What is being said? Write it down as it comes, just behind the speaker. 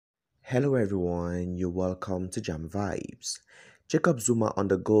Hello everyone, you're welcome to Jam Vibes. Jacob Zuma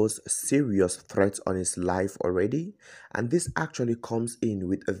undergoes serious threats on his life already, and this actually comes in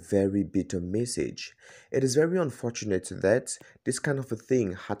with a very bitter message. It is very unfortunate that this kind of a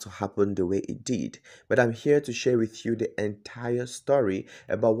thing had to happen the way it did, but I'm here to share with you the entire story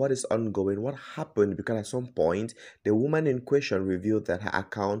about what is ongoing, what happened, because at some point the woman in question revealed that her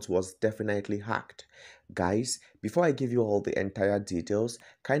account was definitely hacked. Guys, before I give you all the entire details,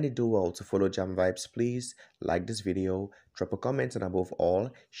 kindly do well to follow Jam Vibes, please. Like this video, drop a comment, and above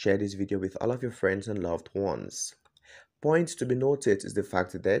all, share this video with all of your friends and loved ones. Point to be noted is the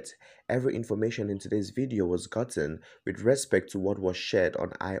fact that every information in today's video was gotten with respect to what was shared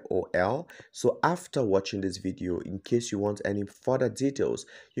on IOL. So after watching this video, in case you want any further details,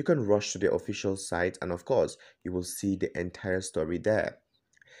 you can rush to the official site, and of course, you will see the entire story there.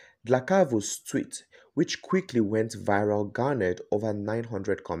 Dlakavu's tweet, which quickly went viral, garnered over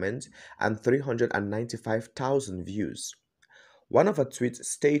 900 comments and 395,000 views. One of her tweets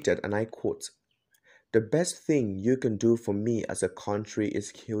stated, and I quote, "The best thing you can do for me as a country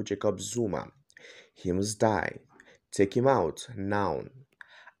is kill Jacob Zuma. He must die. Take him out now."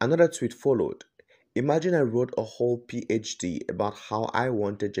 Another tweet followed. "Imagine I wrote a whole PhD about how I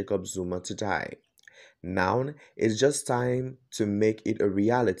wanted Jacob Zuma to die. Now it's just time to make it a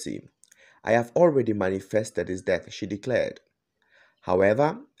reality. I have already manifested his death," she declared.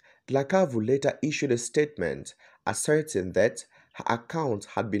 However, Dlakavu later issued a statement asserting that her account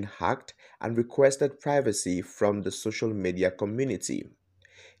had been hacked and requested privacy from the social media community.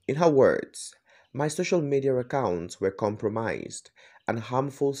 In her words, "My social media accounts were compromised and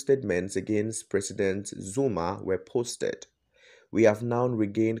harmful statements against President Zuma were posted. We have now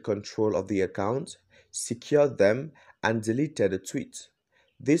regained control of the account, secured them, and deleted the tweet.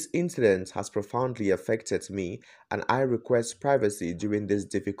 This incident has profoundly affected me, and I request privacy during this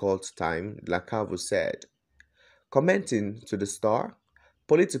difficult time," Dlakavu said. Commenting to the Star,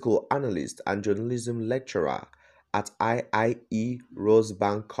 political analyst and journalism lecturer at IIE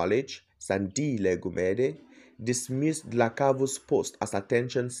Rosebank College, Sandile Gumede, dismissed Dlakavu's post as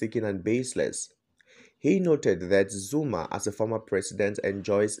attention-seeking and baseless. He noted that Zuma, as a former president,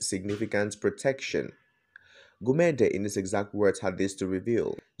 enjoys significant protection. Gumede, in his exact words, had this to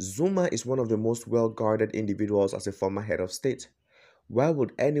reveal: "Zuma is one of the most well-guarded individuals as a former head of state. Why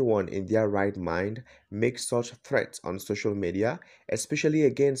would anyone in their right mind make such threats on social media, especially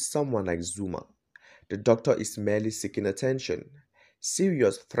against someone like Zuma? The doctor is merely seeking attention.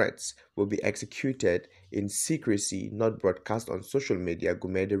 Serious threats will be executed in secrecy, not broadcast on social media,"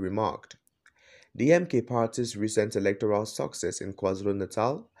 Gumede remarked. The MK party's recent electoral success in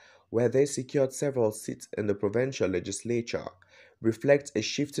KwaZulu-Natal, where they secured several seats in the provincial legislature, reflects a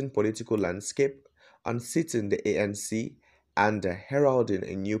shifting political landscape, unseating the ANC and heralding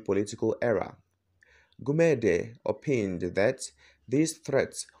a new political era. Gumede opined that these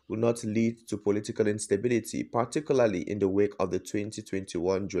threats will not lead to political instability, particularly in the wake of the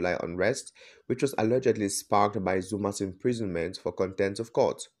 2021 July unrest, which was allegedly sparked by Zuma's imprisonment for contempt of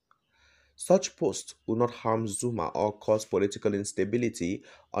court. Such posts will not harm Zuma or cause political instability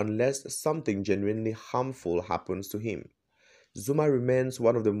unless something genuinely harmful happens to him. Zuma remains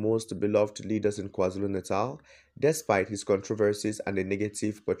one of the most beloved leaders in KwaZulu-Natal, despite his controversies and a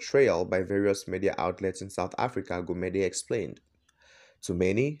negative portrayal by various media outlets in South Africa, Gumede explained. To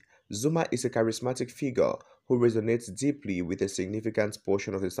many, Zuma is a charismatic figure who resonates deeply with a significant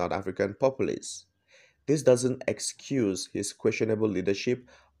portion of the South African populace. This doesn't excuse his questionable leadership,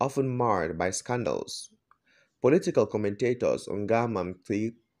 often marred by scandals. Political commentators Ngama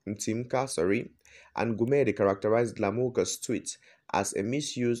Mtimka and Gumede characterized Lamuka's tweet as a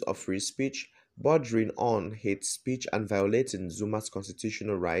misuse of free speech, bordering on hate speech and violating Zuma's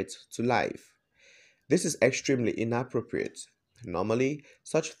constitutional right to life. This is extremely inappropriate. Normally,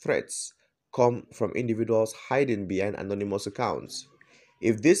 such threats come from individuals hiding behind anonymous accounts.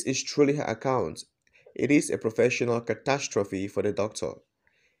 If this is truly her account, it is a professional catastrophe for the doctor.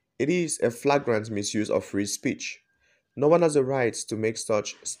 It is a flagrant misuse of free speech. No one has a right to make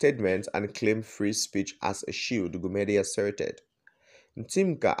such statements and claim free speech as a shield, Gumede asserted.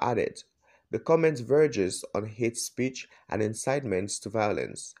 Ntimka added, "The comment verges on hate speech and incitements to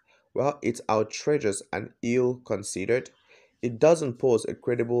violence. While it's outrageous and ill-considered, it doesn't pose a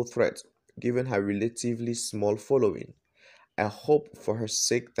credible threat given her relatively small following. I hope for her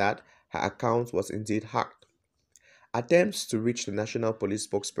sake that her account was indeed hacked." Attempts to reach the National Police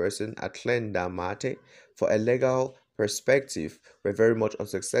spokesperson Atlenda Mate for a legal perspective were very much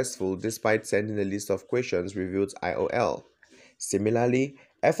unsuccessful despite sending a list of questions, revealed IOL. Similarly,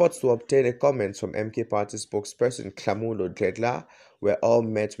 Efforts to obtain a comment from MK Party spokesperson Klamulo Dredla were all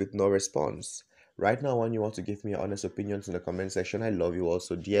met with no response. Right now, when you want to give me your honest opinions in the comment section, I love you all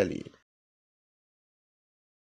so dearly.